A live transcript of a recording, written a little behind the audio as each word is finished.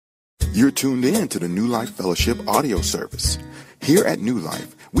You're tuned in to the New Life Fellowship audio service. Here at New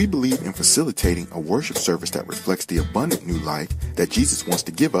Life, we believe in facilitating a worship service that reflects the abundant new life that Jesus wants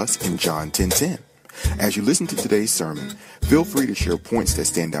to give us in John 10:10. As you listen to today's sermon, feel free to share points that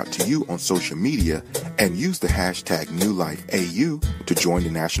stand out to you on social media and use the hashtag NewLifeAU to join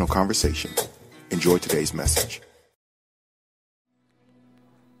the national conversation. Enjoy today's message.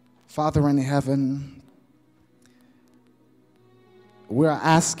 Father in heaven, we're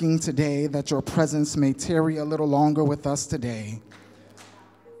asking today that your presence may tarry a little longer with us today.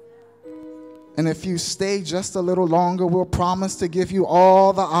 And if you stay just a little longer, we'll promise to give you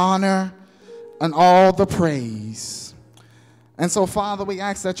all the honor and all the praise. And so, Father, we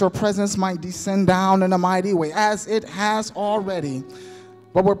ask that your presence might descend down in a mighty way, as it has already.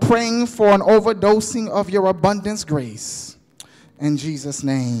 But we're praying for an overdosing of your abundance grace. In Jesus'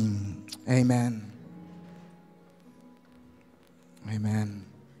 name, amen. Amen.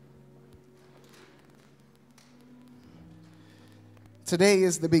 Today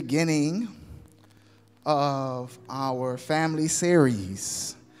is the beginning of our family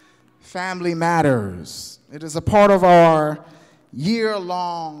series, Family Matters. It is a part of our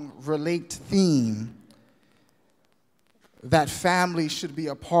year-long Relate theme that family should be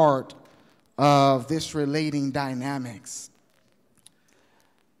a part of this relating dynamics.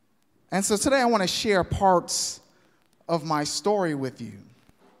 And so today I want to share parts of my story with you.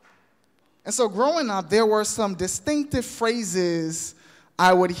 And so growing up, there were some distinctive phrases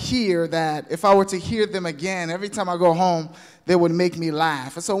I would hear that if I were to hear them again, every time I go home, they would make me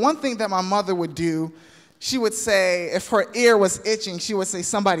laugh. And so one thing that my mother would do, she would say, if her ear was itching, she would say,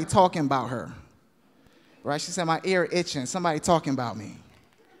 somebody talking about her. Right? She said, my ear itching, somebody talking about me.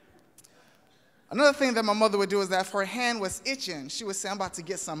 Another thing that my mother would do is that if her hand was itching, she would say, I'm about to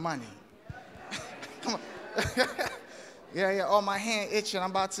get some money. Come on. Yeah, oh, my hand itching,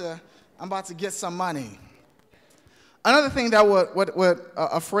 I'm about to get some money. Another thing that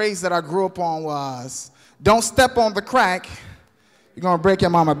a phrase that I grew up on was, don't step on the crack, you're going to break your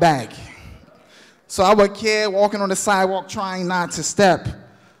mama back. So I was a kid walking on the sidewalk trying not to step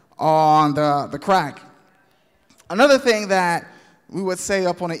on the crack. Another thing that we would say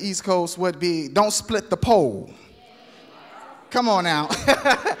up on the East Coast would be, don't split the pole. Come on now.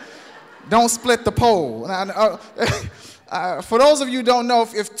 Don't split the pole. For those of you who don't know,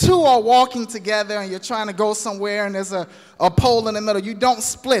 if two are walking together and you're trying to go somewhere and there's a pole in the middle, you don't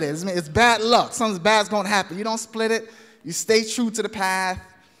split it. It's bad luck. Something bad's going to happen. You don't split it. You stay true to the path.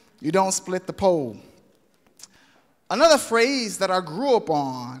 You don't split the pole. Another phrase that I grew up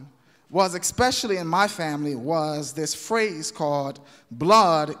on was, especially in my family, was this phrase called,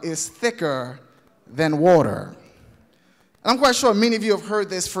 blood is thicker than water. I'm quite sure many of you have heard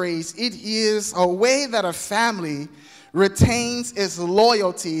this phrase. It is a way that a family retains its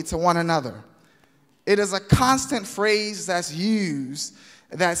loyalty to one another. It is a constant phrase that's used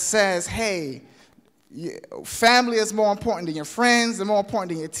that says, hey, family is more important than your friends, they're more important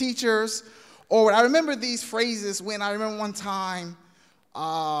than your teachers. Or I remember these phrases when I remember one time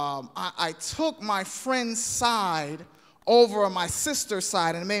I took my friend's side over my sister's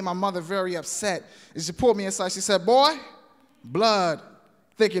side, and it made my mother very upset. And she pulled me aside. She said, boy, blood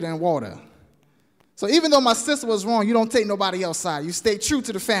thicker than water. So even though my sister was wrong, you don't take nobody else's side. You stay true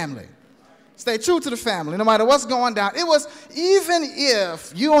to the family. Stay true to the family, no matter what's going down. It was, even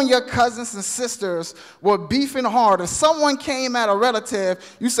if you and your cousins and sisters were beefing hard, if someone came at a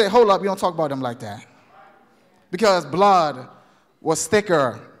relative, you say, hold up, you don't talk about them like that. Because blood was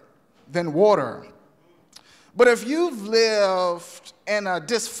thicker than water. But if you've lived in a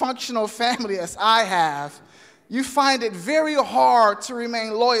dysfunctional family as I have, you find it very hard to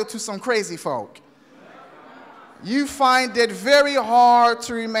remain loyal to some crazy folk. You find it very hard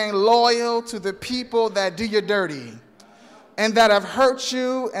to remain loyal to the people that do you dirty and that have hurt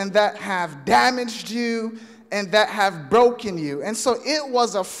you and that have damaged you and that have broken you. And so it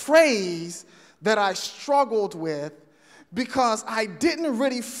was a phrase that I struggled with because I didn't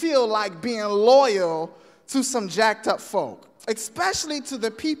really feel like being loyal to some jacked up folk, especially to the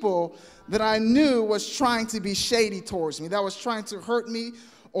people that I knew was trying to be shady towards me, that was trying to hurt me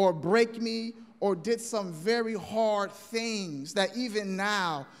or break me or did some very hard things that even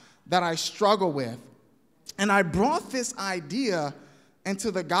now that I struggle with. And I brought this idea into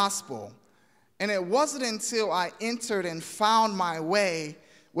the gospel. And it wasn't until I entered and found my way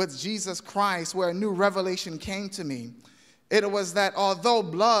with Jesus Christ where a new revelation came to me. It was that although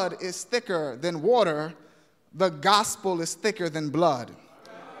blood is thicker than water, the gospel is thicker than blood.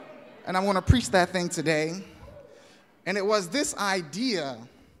 And I'm going to preach that thing today. And it was this idea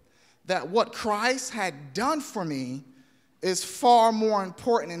that what Christ had done for me is far more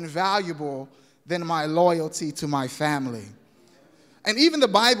important and valuable than my loyalty to my family. And even the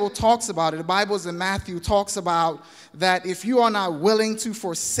Bible talks about it. The Bible in Matthew talks about that if you are not willing to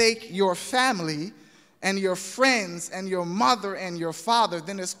forsake your family and your friends and your mother and your father,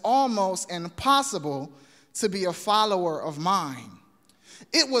 then it's almost impossible to be a follower of mine.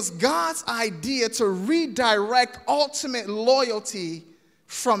 It was God's idea to redirect ultimate loyalty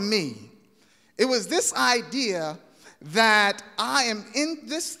from me. It was this idea that I am in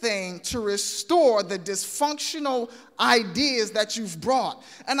this thing to restore the dysfunctional ideas that you've brought.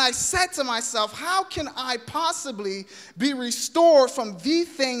 And I said to myself, how can I possibly be restored from the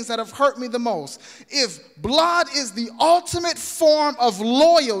things that have hurt me the most? If blood is the ultimate form of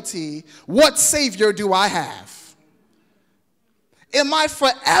loyalty, what Savior do I have? Am I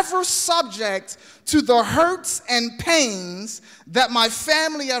forever subject to the hurts and pains that my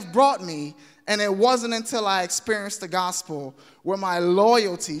family have brought me? And it wasn't until I experienced the gospel where my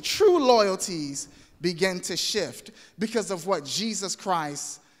loyalty, true loyalties, began to shift because of what Jesus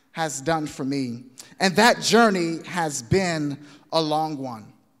Christ has done for me. And that journey has been a long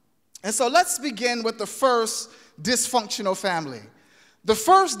one. And so let's begin with the first dysfunctional family. The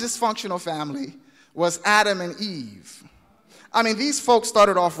first dysfunctional family was Adam and Eve. I mean, these folks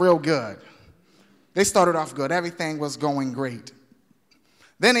started off real good. They started off good. Everything was going great.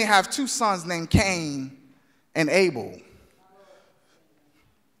 Then they have two sons named Cain and Abel.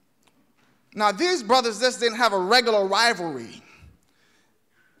 Now, these brothers just didn't have a regular rivalry.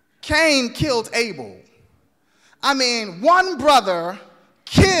 Cain killed Abel. I mean, one brother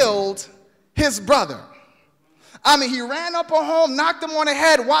killed his brother. I mean, he ran up on home, knocked him on the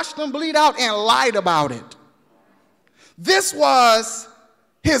head, watched him bleed out, and lied about it. This was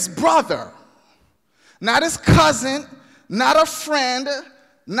his brother, not his cousin, not a friend,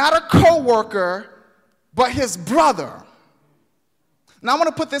 not a co-worker, but his brother. Now, I want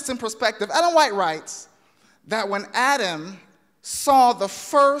to put this in perspective. Ellen White writes that when Adam saw the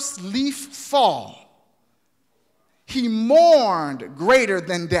first leaf fall, he mourned greater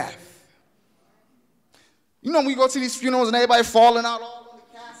than death. You know, when we go to these funerals and everybody falling out all on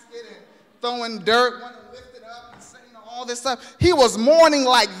the casket and throwing dirt, wanting to lift it up and saying all this stuff. He was mourning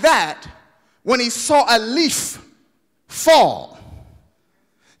like that when he saw a leaf fall.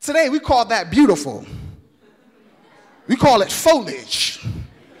 Today, we call that beautiful. We call it foliage.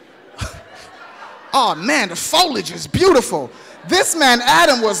 Oh, man, the foliage is beautiful. This man,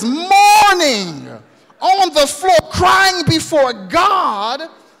 Adam, was mourning on the floor, crying before God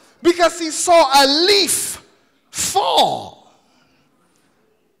because he saw a leaf fall.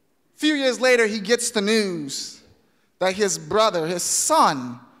 A few years later, he gets the news that his brother, his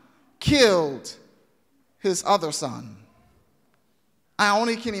son, killed his other son. I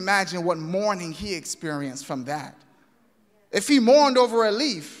only can imagine what mourning he experienced from that. If he mourned over a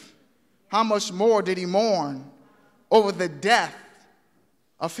leaf, how much more did he mourn over the death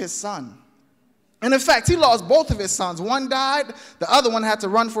of his son? And in fact, he lost both of his sons. One died, the other one had to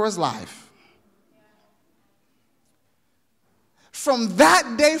run for his life. From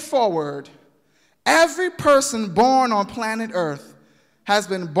that day forward, every person born on planet Earth has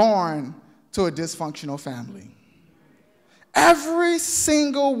been born to a dysfunctional family. Every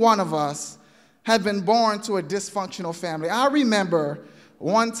single one of us had been born to a dysfunctional family. I remember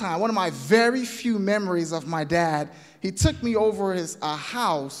one time, one of my very few memories of my dad, he took me over a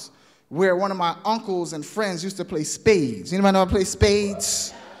house where one of my uncles and friends used to play spades. Anybody know how to play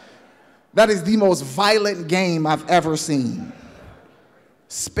spades? That is the most violent game I've ever seen.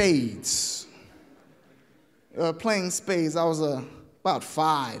 Spades. Playing spades, I was about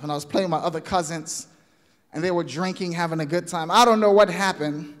 5, and I was playing with my other cousins, and they were drinking, having a good time. I don't know what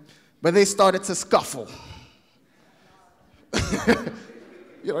happened, but they started to scuffle.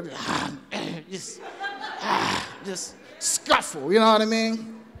 You know, just scuffle, you know what I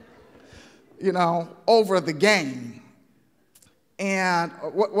mean? You know, over the game. And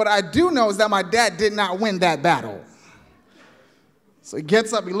what I do know is that my dad did not win that battle. So he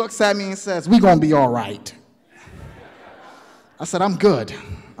gets up, he looks at me and says, "We're going to be all right." I said, "I'm good.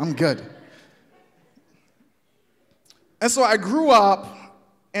 I'm good." And so I grew up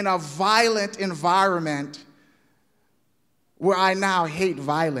in a violent environment where I now hate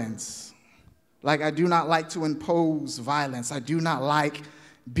violence. Like, I do not like to impose violence. I do not like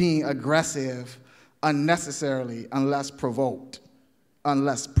being aggressive unnecessarily unless provoked.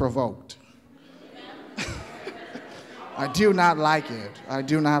 Unless provoked. I do not like it. I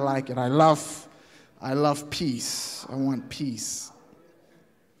do not like it. I love peace. I want peace.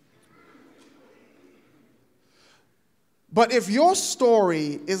 But if your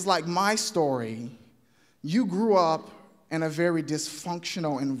story is like my story, you grew up in a very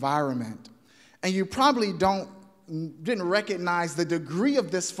dysfunctional environment. And you probably didn't recognize the degree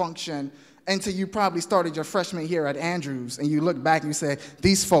of dysfunction until you probably started your freshman year at Andrews, and you look back and you say,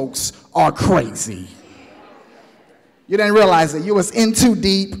 these folks are crazy. You didn't realize it. You was in too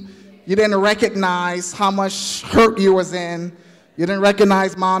deep. You didn't recognize how much hurt you was in. You didn't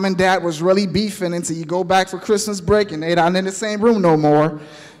recognize mom and dad was really beefing until you go back for Christmas break and they're not in the same room no more.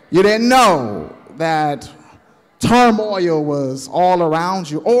 You didn't know that turmoil was all around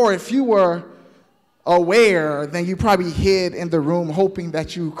you. Or if you were aware, then you probably hid in the room hoping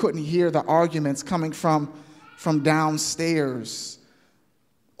that you couldn't hear the arguments coming from downstairs.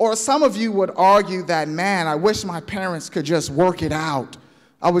 Or some of you would argue that, man, I wish my parents could just work it out.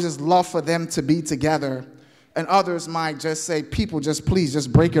 I would just love for them to be together. And others might just say, people, just please,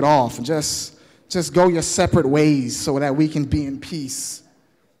 just break it off and just go your separate ways so that we can be in peace.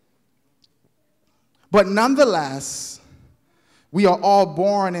 But nonetheless, we are all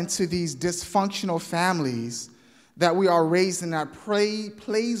born into these dysfunctional families that we are raised in that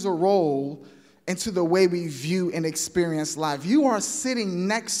plays a role into the way we view and experience life. You are sitting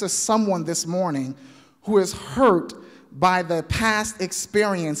next to someone this morning who is hurt by the past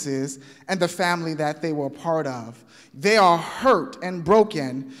experiences and the family that they were a part of. They are hurt and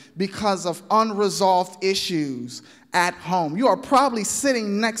broken because of unresolved issues at home. You are probably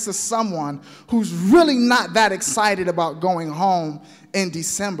sitting next to someone who's really not that excited about going home in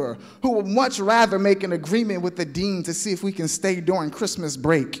December, who would much rather make an agreement with the dean to see if we can stay during Christmas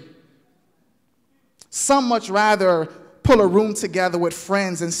break. Some much rather pull a room together with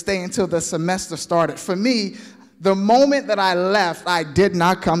friends and stay until the semester started. For me, the moment that I left, I did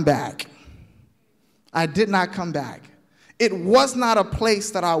not come back. I did not come back. It was not a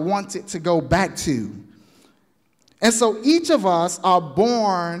place that I wanted to go back to. And so each of us are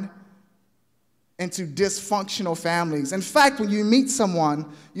born into dysfunctional families. In fact, when you meet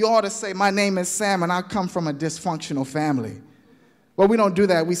someone, you ought to say, my name is Sam and I come from a dysfunctional family. Well, we don't do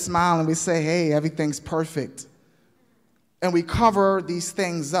that. We smile and we say, hey, everything's perfect. And we cover these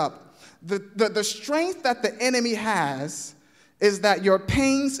things up. The strength that the enemy has is that your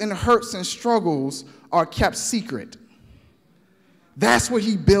pains and hurts and struggles are kept secret. That's where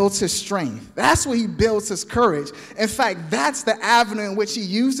he builds his strength. That's where he builds his courage. In fact, that's the avenue in which he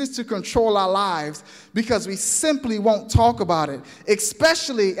uses to control our lives because we simply won't talk about it,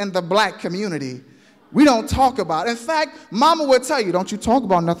 especially in the black community. We don't talk about it. In fact, mama would tell you, don't you talk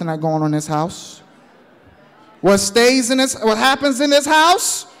about nothing that's going on in this house. What happens in this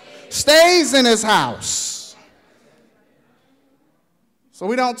house stays in this house. So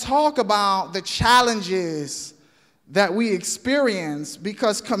we don't talk about the challenges that we experience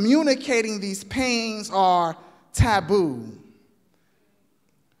because communicating these pains are taboo.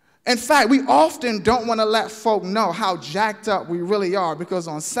 In fact, we often don't want to let folk know how jacked up we really are because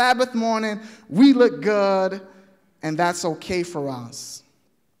on Sabbath morning, we look good and that's okay for us.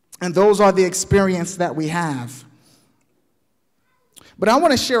 And those are the experiences that we have. But I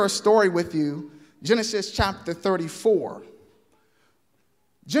want to share a story with you, Genesis chapter 34.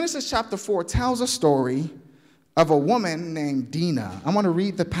 Genesis chapter 4 tells a story of a woman named Dinah. I want to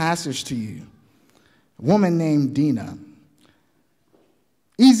read the passage to you. A woman named Dinah.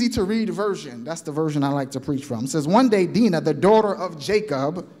 Easy to read version. That's the version I like to preach from. It says, one day Dinah, the daughter of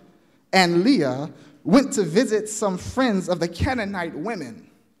Jacob, and Leah went to visit some friends of the Canaanite women.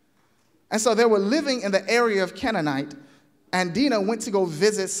 And so they were living in the area of Canaanite, and Dinah went to go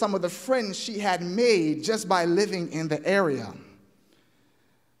visit some of the friends she had made just by living in the area.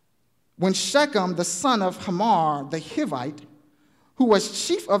 When Shechem, the son of Hamor, the Hivite, who was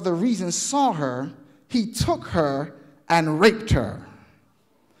chief of the region, saw her, he took her and raped her.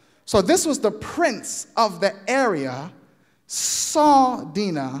 So this was the prince of the area, saw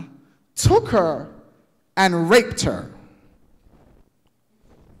Dinah, took her, and raped her.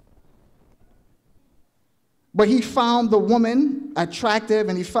 But he found the woman attractive,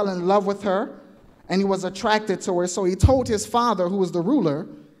 and he fell in love with her, and he was attracted to her. So he told his father, who was the ruler,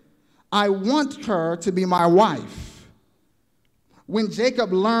 I want her to be my wife. When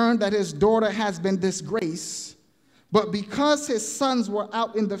Jacob learned that his daughter has been disgraced, but because his sons were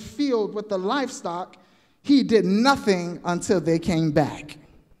out in the field with the livestock, he did nothing until they came back.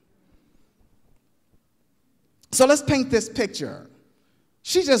 So let's paint this picture.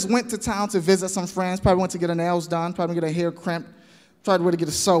 She just went to town to visit some friends, probably went to get her nails done, probably get her hair crimped, tried to really get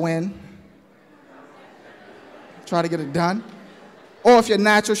a sew in, try to get it done. Or if you're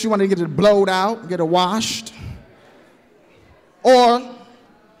natural, she wanted to get it blowed out, get it washed. Or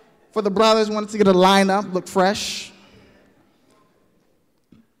for the brothers, wanted to get a line up, look fresh.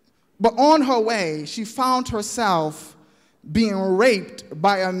 But on her way, she found herself being raped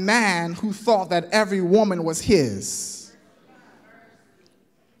by a man who thought that every woman was his.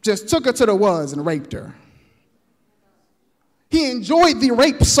 Just took her to the woods and raped her. He enjoyed the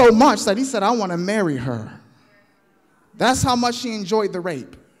rape so much that he said, I want to marry her. That's how much he enjoyed the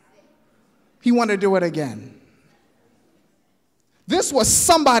rape. He wanted to do it again. This was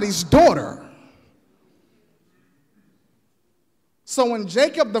somebody's daughter. So when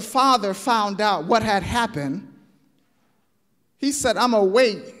Jacob the father found out what had happened, he said, I'm going to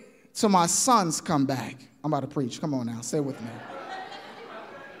wait till my sons come back. I'm about to preach. Come on now. Say it with me.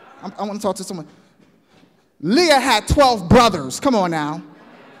 I want to talk to someone. Leah had 12 brothers. Come on now.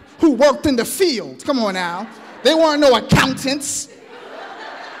 Who worked in the field. Come on now. They weren't no accountants.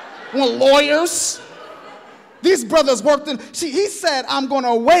 Weren't lawyers. These brothers worked in. He said, I'm going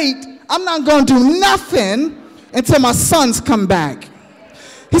to wait. I'm not going to do nothing until my sons come back.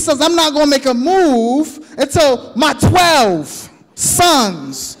 He says, I'm not going to make a move until my 12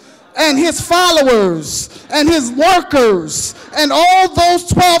 sons and his followers and his workers and all those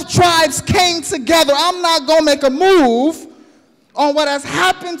 12 tribes came together. I'm not going to make a move on what has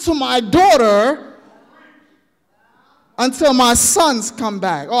happened to my daughter until my sons come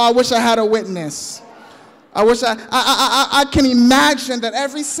back. Oh, I wish I had a witness. I wish I can imagine that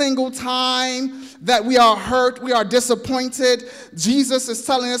every single time that we are hurt, we are disappointed, Jesus is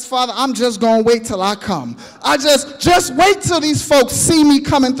telling us, Father, I'm just going to wait till I come. I just wait till these folks see me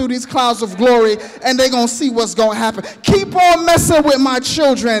coming through these clouds of glory and they're going to see what's going to happen. Keep on messing with my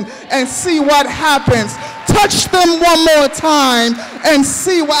children and see what happens. Touch them one more time and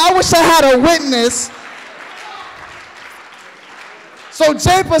see. I wish I had a witness. So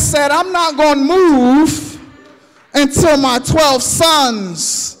Japheth said, I'm not going to move until my 12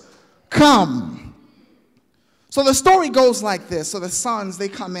 sons come. So the story goes like this. So the sons, they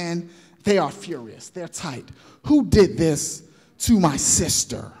come in, they are furious, they're tight. Who did this to my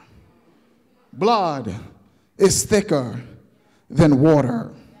sister? Blood is thicker than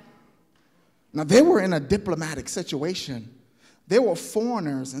water. Now they were in a diplomatic situation. They were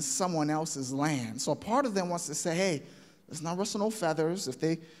foreigners in someone else's land. So part of them wants to say, hey, let's not rustle no feathers. If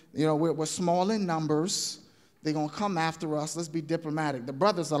they, we're small in numbers. They're going to come after us. Let's be diplomatic. The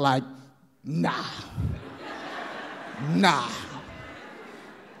brothers are like, nah. Nah.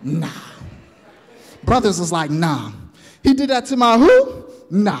 Nah. Brothers is like, nah. He did that to my who?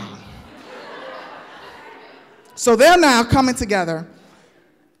 Nah. So they're now coming together.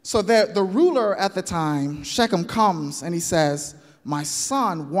 So the ruler at the time, Shechem, comes and he says, my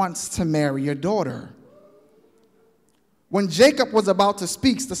son wants to marry your daughter. When Jacob was about to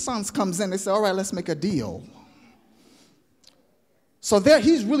speak, the sons comes in. They say, all right, let's make a deal. So there,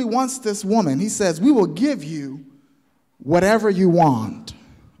 he really wants this woman. He says, we will give you whatever you want.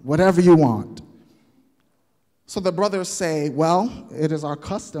 Whatever you want. So the brothers say, well, it is our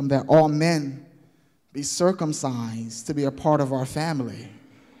custom that all men be circumcised to be a part of our family.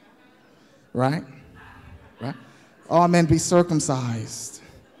 Right? Right? All men be circumcised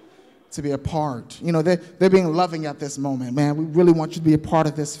to be a part. They're being loving at this moment. Man, we really want you to be a part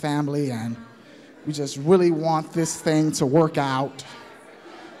of this family, and we just really want this thing to work out.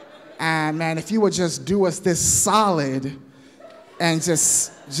 And man, if you would just do us this solid and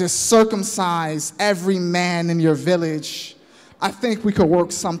just circumcise every man in your village, I think we could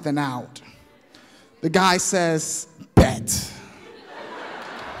work something out. The guy says, bet.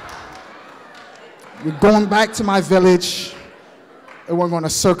 We're going back to my village and we're going to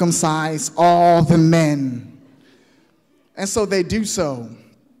circumcise all the men. And so they do so.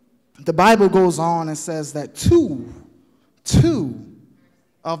 The Bible goes on and says that two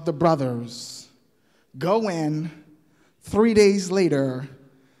of the brothers go in 3 days later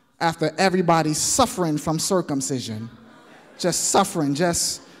after everybody's suffering from circumcision. Just suffering,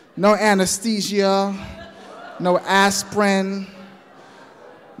 just no anesthesia, no aspirin,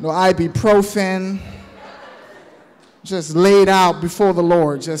 no ibuprofen, just laid out before the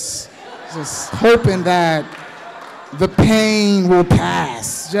Lord, just hoping that the pain will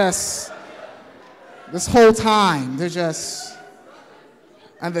pass. Just this whole time,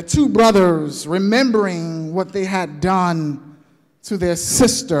 and the two brothers, remembering what they had done to their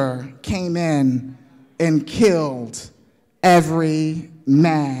sister, came in and killed every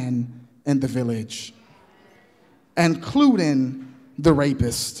man in the village, including the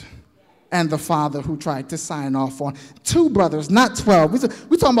rapist and the father who tried to sign off on. Two brothers, not 12.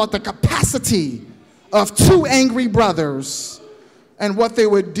 We're talking about the capacity of two angry brothers and what they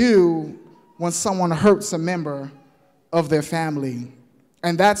would do when someone hurts a member of their family.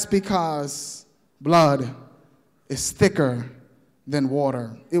 And that's because blood is thicker than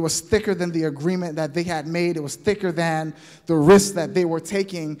water. It was thicker than the agreement that they had made. It was thicker than the risk that they were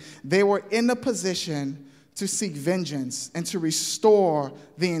taking. They were in a position to seek vengeance and to restore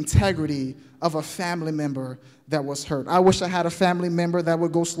the integrity of a family member that was hurt. I wish I had a family member that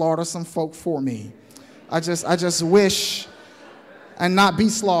would go slaughter some folk for me. I just wish, and not be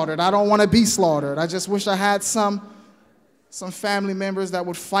slaughtered. I don't want to be slaughtered. I just wish I had some family members that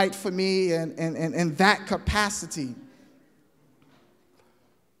would fight for me in that capacity.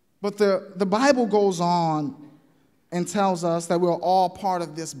 But the Bible goes on and tells us that we're all part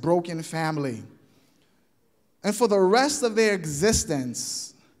of this broken family. And for the rest of their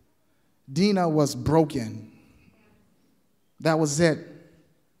existence, Dina was broken. That was it.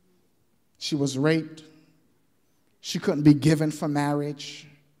 She was raped. She couldn't be given for marriage.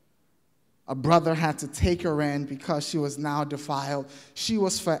 A brother had to take her in because she was now defiled. She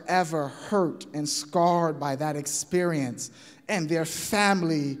was forever hurt and scarred by that experience. And their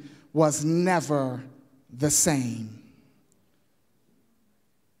family was never the same.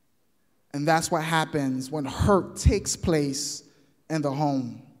 And that's what happens when hurt takes place in the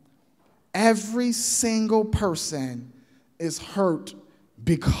home. Every single person is hurt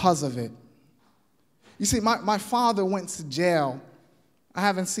because of it. You see, my father went to jail.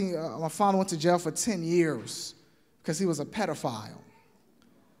 My father went to jail for 10 years because he was a pedophile.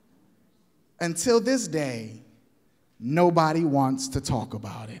 Until this day, nobody wants to talk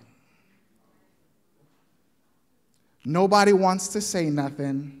about it. Nobody wants to say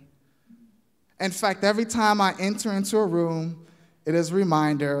nothing. In fact, every time I enter into a room, it is a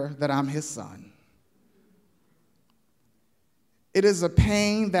reminder that I'm his son. It is a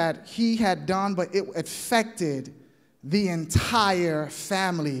pain that he had done, but it affected the entire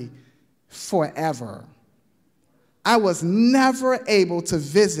family forever. I was never able to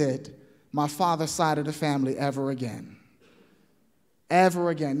visit my father's side of the family ever again.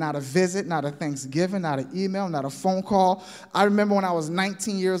 Ever again. Not a visit, not a Thanksgiving, not an email, not a phone call. I remember when I was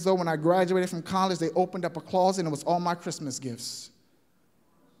 19 years old, when I graduated from college, they opened up a closet and it was all my Christmas gifts.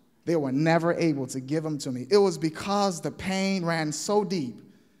 They were never able to give them to me. It was because the pain ran so deep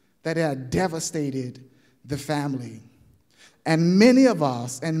that it had devastated the family. And many of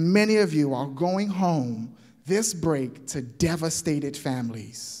us and many of you are going home this break to devastated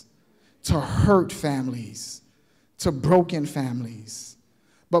families, to hurt families, to broken families.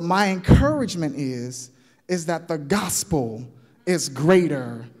 But my encouragement is that the gospel is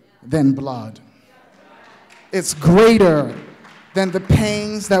greater than blood. It's greater than the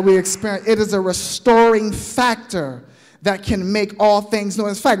pains that we experience. It is a restoring factor that can make all things new.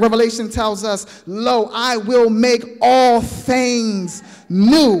 In fact, Revelation tells us, lo, I will make all things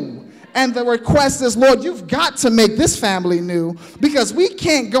new. And the request is, Lord, you've got to make this family new because we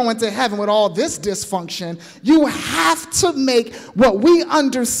can't go into heaven with all this dysfunction. You have to make what we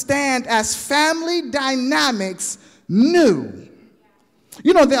understand as family dynamics new.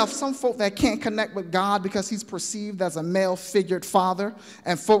 You know, there are some folk that can't connect with God because he's perceived as a male-figured father,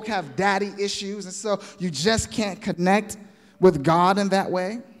 and folk have daddy issues, and so you just can't connect with God in that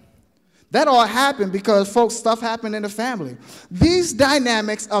way. That all happened because folks, stuff happened in the family. These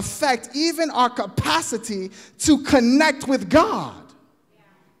dynamics affect even our capacity to connect with God.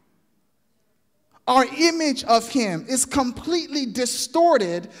 Our image of him is completely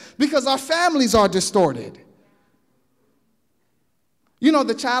distorted because our families are distorted. You know,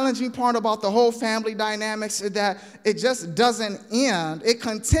 the challenging part about the whole family dynamics is that it just doesn't end. It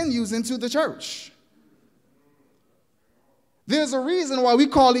continues into the church. There's a reason why we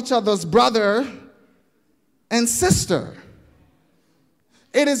call each other's brother and sister.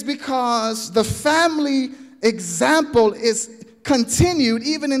 It is because the family example is continued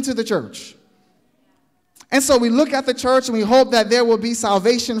even into the church. And so we look at the church and we hope that there will be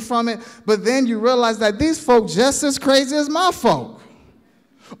salvation from it, but then you realize that these folk just as crazy as my folk.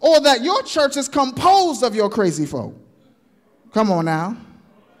 Or that your church is composed of your crazy folk. Come on now.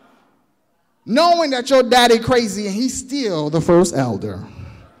 Knowing that your daddy crazy and he's still the first elder.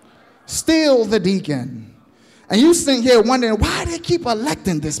 Still the deacon. And you sitting here wondering why they keep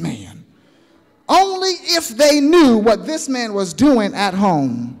electing this man. Only if they knew what this man was doing at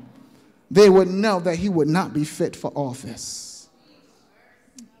home, they would know that he would not be fit for office.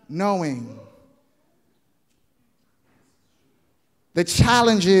 Knowing the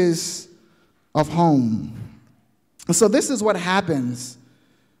challenges of home. And so this is what happens.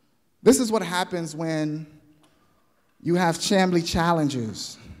 This is what happens when you have family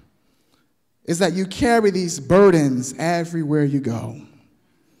challenges, is that you carry these burdens everywhere you go.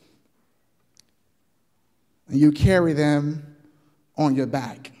 And you carry them on your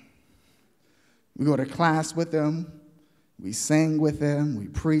back. You go to class with them. We sing with them, we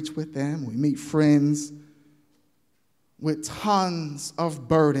preach with them, we meet friends with tons of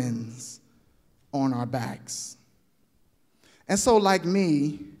burdens on our backs. And so, like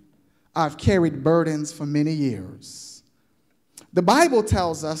me, I've carried burdens for many years. The Bible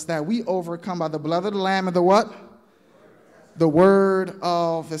tells us that we overcome by the blood of the Lamb and the what? The word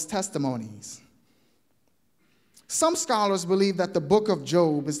of his testimonies. Some scholars believe that the book of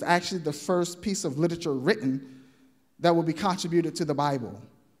Job is actually the first piece of literature written that will be contributed to the Bible.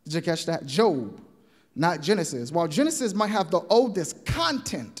 Did you catch that? Job, not Genesis. While Genesis might have the oldest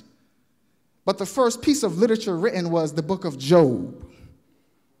content, but the first piece of literature written was the book of Job.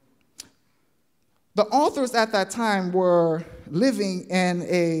 The authors at that time were living in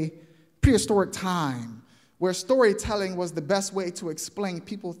a prehistoric time where storytelling was the best way to explain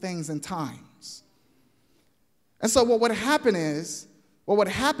people, things, and times. And so what would happen is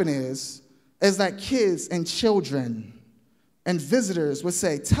that kids and children and visitors would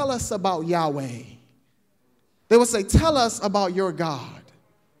say, tell us about Yahweh. They would say, tell us about your God.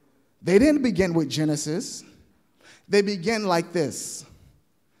 They didn't begin with Genesis. They began like this.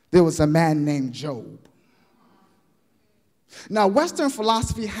 There was a man named Job. Now, Western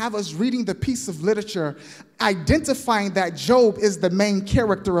philosophy have us reading the piece of literature, identifying that Job is the main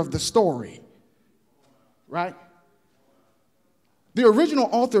character of the story, right? The original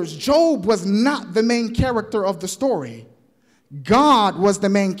authors, Job was not the main character of the story. God was the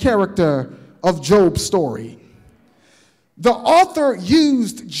main character of Job's story. The author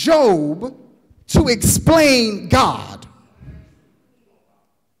used Job to explain God.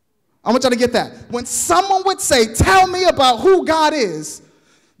 I want y'all to get that. When someone would say, tell me about who God is,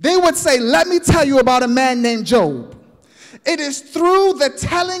 they would say, let me tell you about a man named Job. It is through the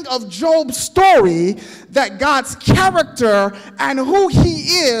telling of Job's story that God's character and who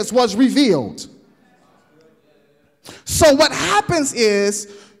he is was revealed. So what happens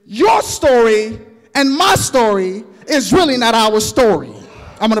is your story and my story is really not our story.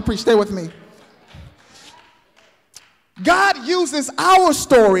 I'm going to preach. Stay with me. God uses our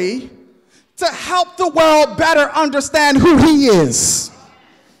story to help the world better understand who he is.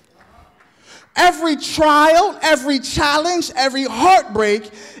 Every trial, every challenge, every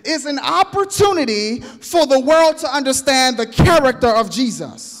heartbreak is an opportunity for the world to understand the character of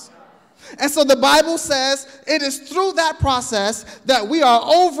Jesus. And so the Bible says it is through that process that we are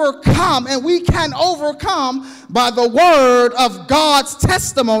overcome, and we can overcome by the word of God's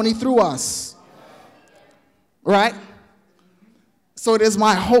testimony through us. Right? So it is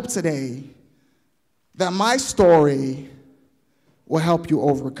my hope today that my story will help you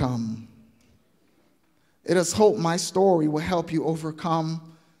overcome. It is hope my story will help you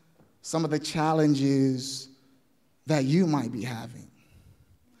overcome some of the challenges that you might be having.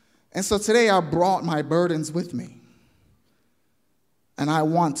 And so today I brought my burdens with me, and I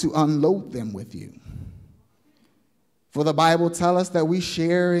want to unload them with you. For the Bible tells us that we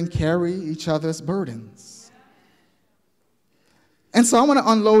share and carry each other's burdens. And so I'm going to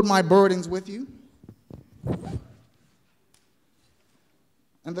unload my burdens with you.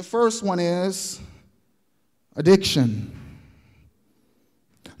 And the first one is addiction.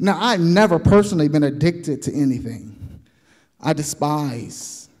 Now, I've never personally been addicted to anything. I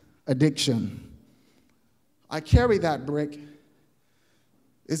despise addiction. I carry that brick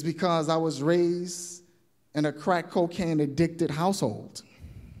is because I was raised in a crack cocaine addicted household.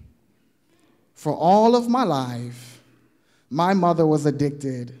 For all of my life, my mother was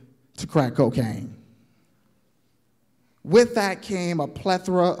addicted to crack cocaine. With that came a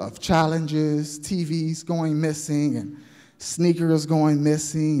plethora of challenges, TVs going missing, and sneakers going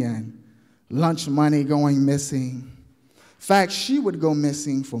missing, and lunch money going missing. In fact, she would go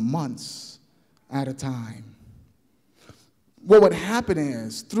missing for months at a time. What would happen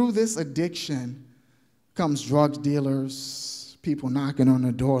is, through this addiction comes drug dealers, people knocking on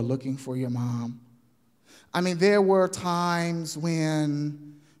the door looking for your mom. I mean, there were times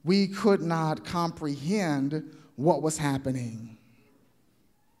when we could not comprehend what was happening.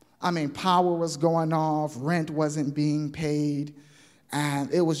 I mean, power was going off, rent wasn't being paid, and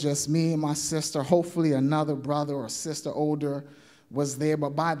it was just me and my sister. Hopefully another brother or sister older was there,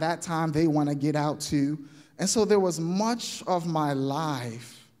 but by that time they want to get out too. And so there was much of my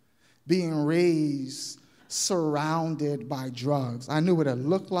life being raised surrounded by drugs. I knew what it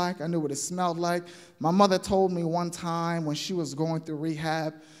looked like. I knew what it smelled like. My mother told me one time when she was going through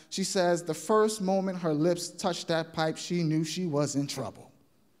rehab, she says the first moment her lips touched that pipe, she knew she was in trouble.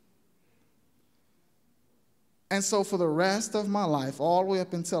 And so for the rest of my life, all the way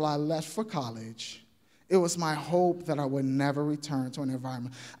up until I left for college, It was my hope that I would never return to an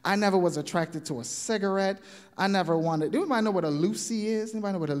environment. I never was attracted to a cigarette. I never wanted. Do anybody know what a Lucy is?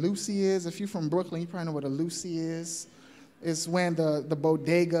 Anybody know what a Lucy is? If you're from Brooklyn, you probably know what a Lucy is. It's when the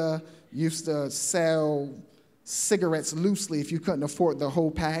bodega used to sell cigarettes loosely if you couldn't afford the whole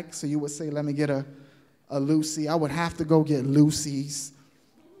pack. So you would say, let me get a Lucy. I would have to go get Lucy's.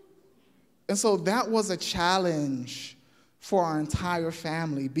 And so that was a challenge for our entire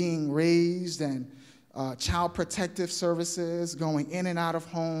family, being raised and child protective services, going in and out of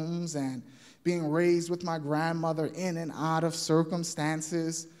homes, and being raised with my grandmother in and out of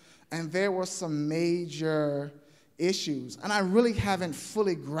circumstances. And there were some major issues. And I really haven't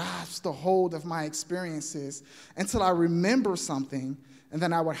fully grasped the hold of my experiences until I remember something, and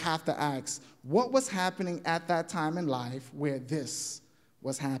then I would have to ask, what was happening at that time in life where this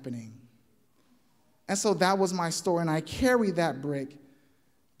was happening? And so that was my story, and I carry that brick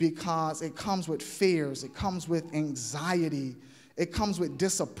because it comes with fears, it comes with anxiety, it comes with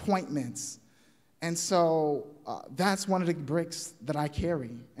disappointments. And so that's one of the bricks that I carry,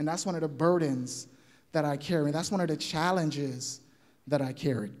 and that's one of the burdens that I carry. That's one of the challenges that I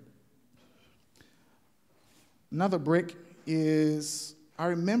carry. Another brick is, I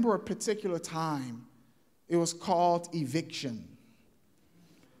remember a particular time, it was called eviction.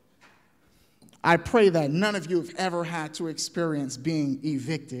 I pray that none of you have ever had to experience being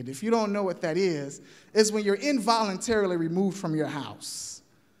evicted. If you don't know what that is when you're involuntarily removed from your house,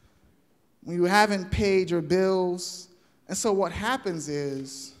 when you haven't paid your bills. And so what happens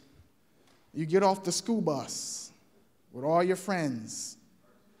is you get off the school bus with all your friends,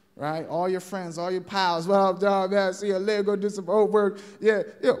 right? All your friends, all your pals. Well, man, see you later, go do some homework. Yeah,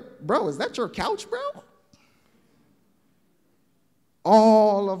 yo, bro, is that your couch, bro?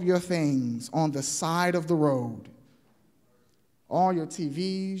 All of your things on the side of the road, all your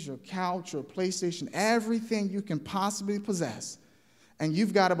TVs, your couch, your PlayStation, everything you can possibly possess, and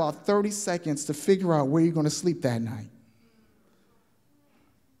you've got about 30 seconds to figure out where you're going to sleep that night.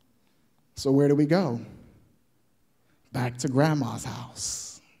 So where do we go? Back to grandma's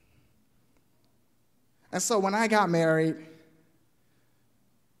house. And so when I got married,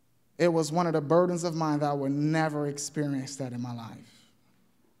 it was one of the burdens of mine that I would never experience that in my life.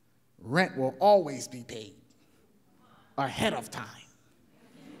 Rent will always be paid ahead of time.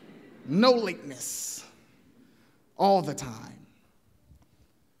 No lateness. All the time.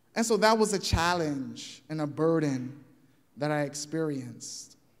 And so that was a challenge and a burden that I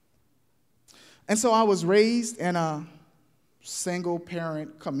experienced. And so I was raised in a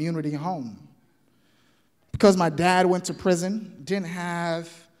single-parent community home. Because my dad went to prison, didn't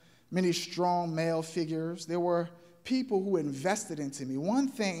have many strong male figures. There were people who invested into me. One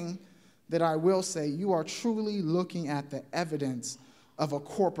thing that I will say, you are truly looking at the evidence of a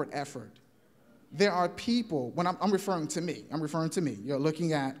corporate effort. There are people, when I'm referring to me, you're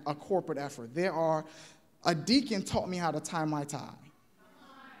looking at a corporate effort. A deacon taught me how to tie my tie.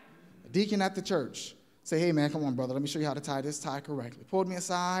 A deacon at the church. Say, hey man, come on brother, let me show you how to tie this tie correctly. Pulled me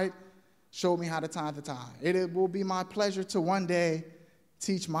aside, showed me how to tie the tie. It will be my pleasure to one day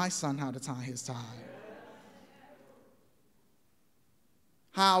teach my son how to tie his tie.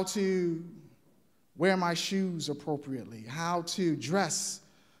 How to wear my shoes appropriately, how to dress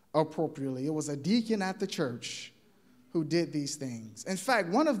appropriately. It was a deacon at the church who did these things. In fact,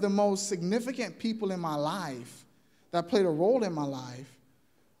 one of the most significant people in my life that played a role in my life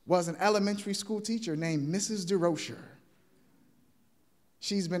was an elementary school teacher named Mrs. DeRocher.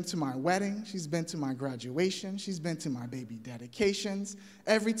 She's been to my wedding, she's been to my graduation, she's been to my baby dedications.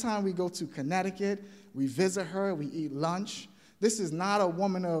 Every time we go to Connecticut, we visit her, we eat lunch. This is not a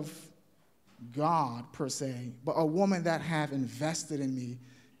woman of God, per se, but a woman that have invested in me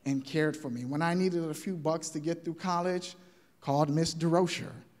and cared for me. When I needed a few bucks to get through college, called Miss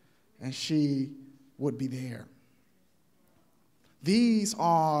DeRocher, and she would be there. These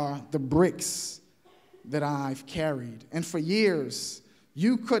are the bricks that I've carried. And for years,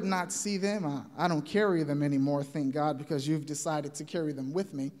 you could not see them. I don't carry them anymore, thank God, because you've decided to carry them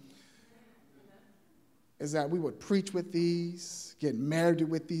with me. Is that we would preach with these, get married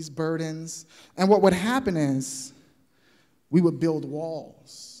with these burdens. And what would happen is we would build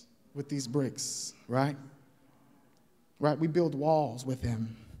walls with these bricks, right? Right, we build walls with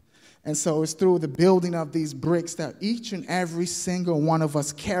them. And so it's through the building of these bricks that each and every single one of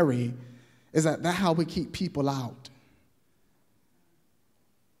us carry, is that's how we keep people out.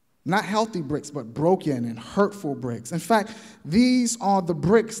 Not healthy bricks, but broken and hurtful bricks. In fact, these are the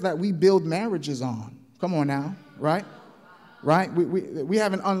bricks that we build marriages on. Come on now, right? right? We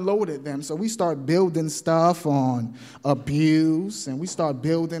haven't unloaded them. So we start building stuff on abuse, and we start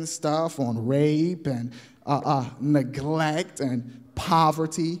building stuff on rape and neglect and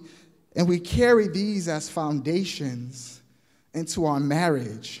poverty. And we carry these as foundations into our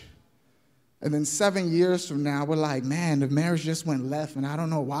marriage. And then 7 years from now, we're like, man, the marriage just went left, and I don't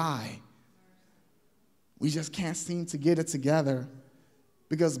know why. We just can't seem to get it together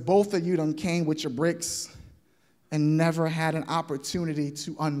because both of you done came with your bricks and never had an opportunity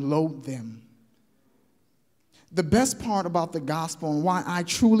to unload them. The best part about the gospel and why I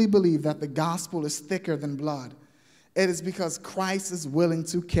truly believe that the gospel is thicker than blood, it is because Christ is willing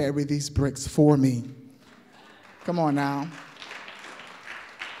to carry these bricks for me. Come on now.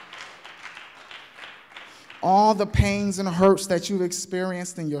 All the pains and hurts that you've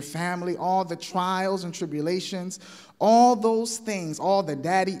experienced in your family, all the trials and tribulations, all those things, all the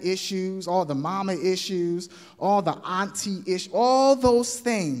daddy issues, all the mama issues, all the auntie issues, all those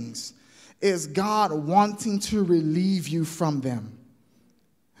things is God wanting to relieve you from them.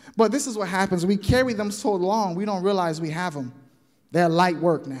 But this is what happens. We carry them so long, we don't realize we have them. They're light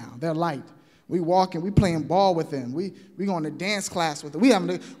work now. They're light. We walking, we playing ball with them. We going to dance class with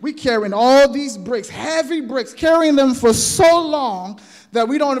them. We carrying all these bricks, heavy bricks, carrying them for so long that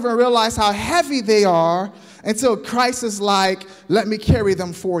we don't even realize how heavy they are until Christ is like, let me carry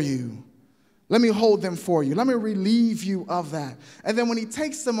them for you. Let me hold them for you. Let me relieve you of that. And then when he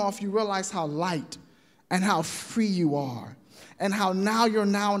takes them off, you realize how light and how free you are. And how now you're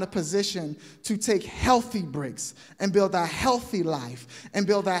now in a position to take healthy bricks and build a healthy life and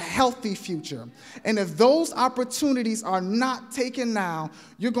build a healthy future. And if those opportunities are not taken now,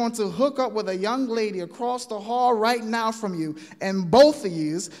 you're going to hook up with a young lady across the hall right now from you, and both of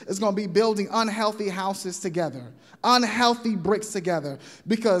you is going to be building unhealthy houses together, unhealthy bricks together,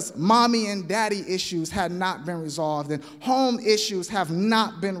 because mommy and daddy issues had not been resolved and home issues have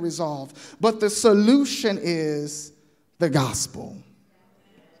not been resolved. But the solution is the gospel.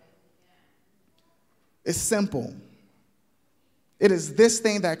 It's simple. It is this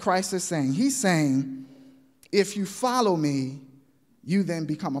thing that Christ is saying. He's saying, if you follow me, you then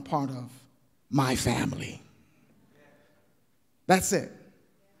become a part of my family. That's it.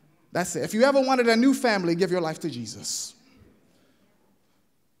 That's it. If you ever wanted a new family, give your life to Jesus.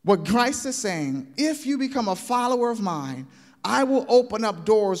 What Christ is saying, if you become a follower of mine, I will open up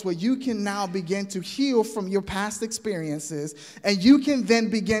doors where you can now begin to heal from your past experiences, and you can then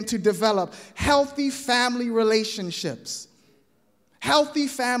begin to develop healthy family relationships. Healthy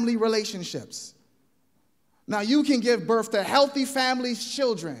family relationships. Now, you can give birth to healthy families,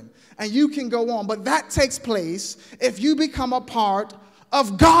 children, and you can go on, but that takes place if you become a part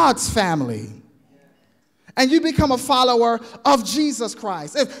of God's family. And you become a follower of Jesus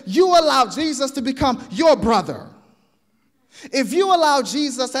Christ. If you allow Jesus to become your brother, if you allow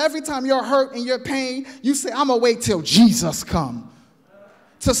Jesus, every time you're hurt and you're pain, you say, I'm going to wait till Jesus comes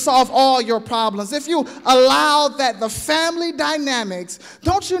to solve all your problems. If you allow that, the family dynamics,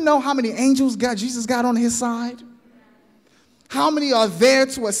 don't you know how many angels Jesus got on his side? How many are there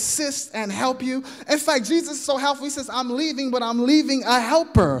to assist and help you? In fact, Jesus is so helpful. He says, I'm leaving, but I'm leaving a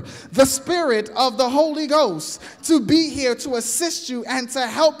helper, the Spirit of the Holy Ghost, to be here to assist you and to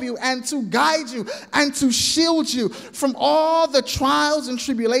help you and to guide you and to shield you from all the trials and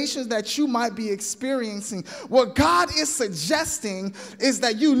tribulations that you might be experiencing. What God is suggesting is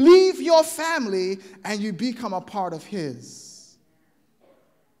that you leave your family and you become a part of His.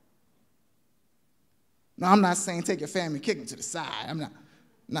 Now, I'm not saying take your family, kick them to the side. I'm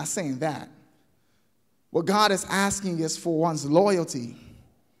not saying that. What God is asking is for one's loyalty.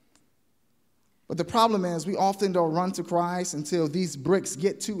 But the problem is we often don't run to Christ until these bricks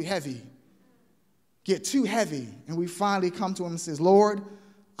get too heavy. And we finally come to Him and says, Lord,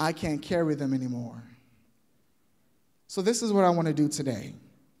 I can't carry them anymore. So this is what I want to do today.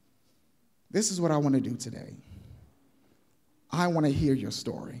 I want to hear your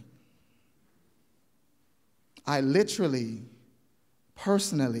story. I literally,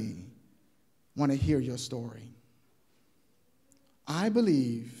 personally want to hear your story. I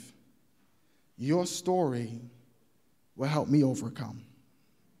believe your story will help me overcome.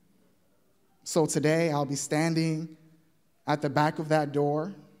 So today I'll be standing at the back of that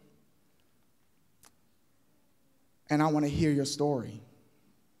door, and I want to hear your story.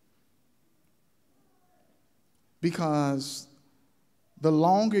 Because the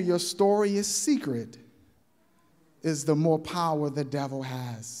longer your story is secret, is the more power the devil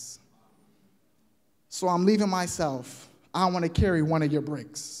has. So I'm leaving myself. I want to carry one of your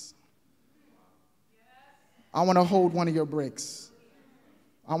bricks. I want to hold one of your bricks.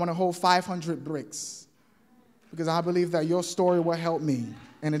 I want to hold 500 bricks. because I believe that your story will help me.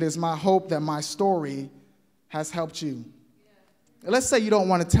 And it is my hope that my story has helped you. Let's say you don't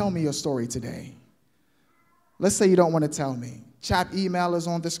want to tell me your story today. Let's say you don't want to tell me. Chap email is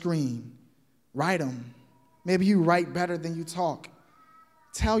on the screen. Write them. Maybe you write better than you talk.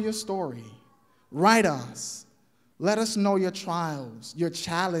 Tell your story. Write us. Let us know your trials, your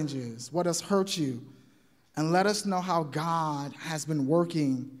challenges, what has hurt you, and let us know how God has been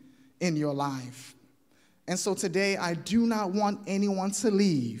working in your life. And so today, I do not want anyone to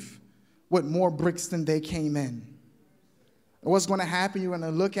leave with more bricks than they came in. What's going to happen, you're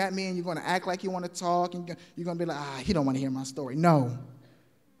going to look at me and you're going to act like you want to talk, and you're going to be like, he don't want to hear my story. No.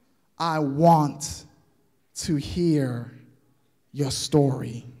 I want to hear your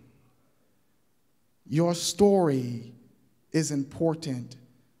story. Your story is important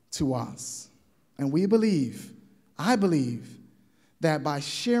to us. And we believe, I believe, that by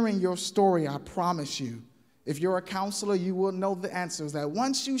sharing your story, I promise you, if you're a counselor, you will know the answers, that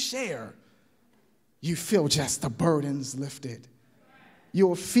once you share, you feel just the burdens lifted.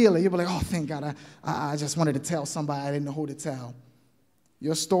 You'll feel it. You'll be like, oh, thank God, I just wanted to tell somebody. I didn't know who to tell.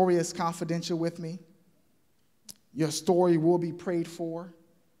 Your story is confidential with me. Your story will be prayed for.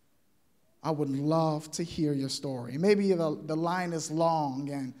 I would love to hear your story. Maybe the line is long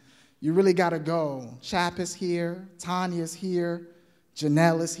and you really got to go. Chap is here. Tanya is here.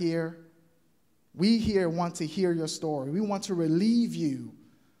 Janelle is here. We here want to hear your story. We want to relieve you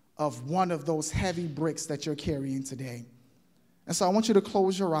of one of those heavy bricks that you're carrying today. And so I want you to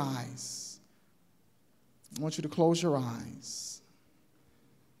close your eyes. I want you to close your eyes.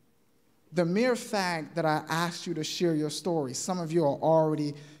 The mere fact that I asked you to share your story, some of you are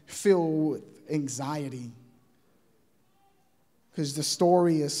already filled with anxiety because the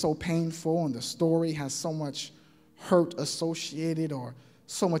story is so painful and the story has so much hurt associated or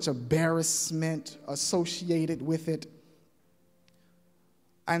so much embarrassment associated with it.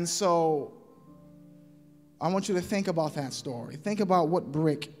 And so I want you to think about that story. Think about what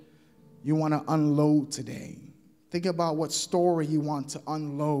brick you want to unload today. Think about what story you want to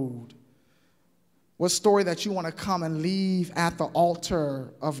unload. What story that you want to come and leave at the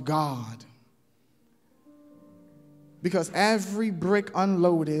altar of God. Because every brick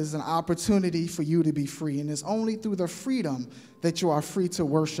unloaded is an opportunity for you to be free. And it's only through the freedom that you are free to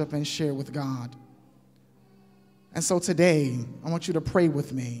worship and share with God. And so today, I want you to pray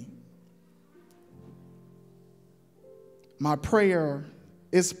with me. My prayer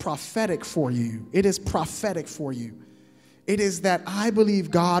is prophetic for you. It is prophetic for you. It is that I believe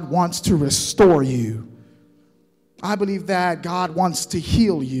God wants to restore you. I believe that God wants to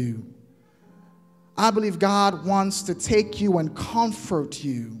heal you. I believe God wants to take you and comfort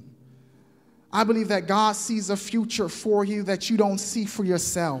you. I believe that God sees a future for you that you don't see for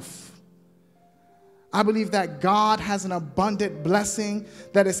yourself. I believe that God has an abundant blessing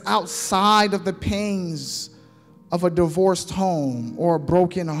that is outside of the pains of a divorced home or a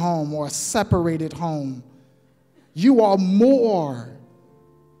broken home or a separated home. You are more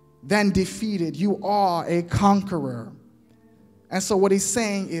than defeated. You are a conqueror. And so what he's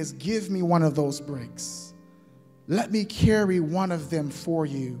saying is, give me one of those bricks. Let me carry one of them for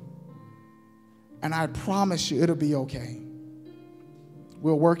you. And I promise you it'll be okay.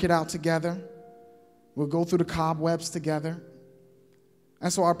 We'll work it out together. We'll go through the cobwebs together.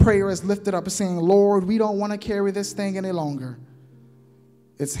 And so our prayer is lifted up and saying, Lord, we don't want to carry this thing any longer.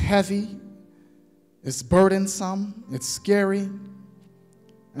 It's heavy. It's burdensome. It's scary.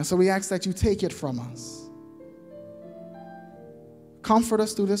 And so we ask that you take it from us. Comfort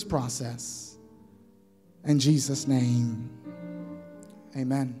us through this process. In Jesus' name,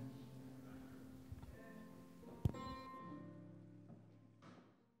 amen.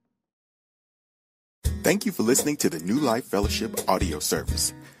 Thank you for listening to the New Life Fellowship audio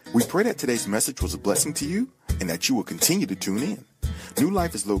service. We pray that today's message was a blessing to you and that you will continue to tune in. New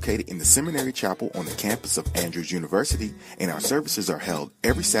Life is located in the Seminary Chapel on the campus of Andrews University, and our services are held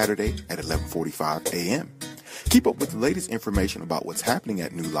every Saturday at 11:45 a.m. Keep up with the latest information about what's happening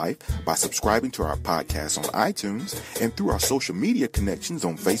at New Life by subscribing to our podcast on iTunes and through our social media connections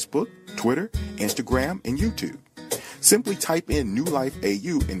on Facebook, Twitter, Instagram, and YouTube. Simply type in New Life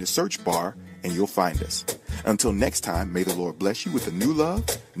AU in the search bar and you'll find us. Until next time, may the Lord bless you with a new love,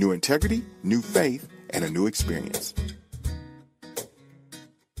 new integrity, new faith, and a new experience.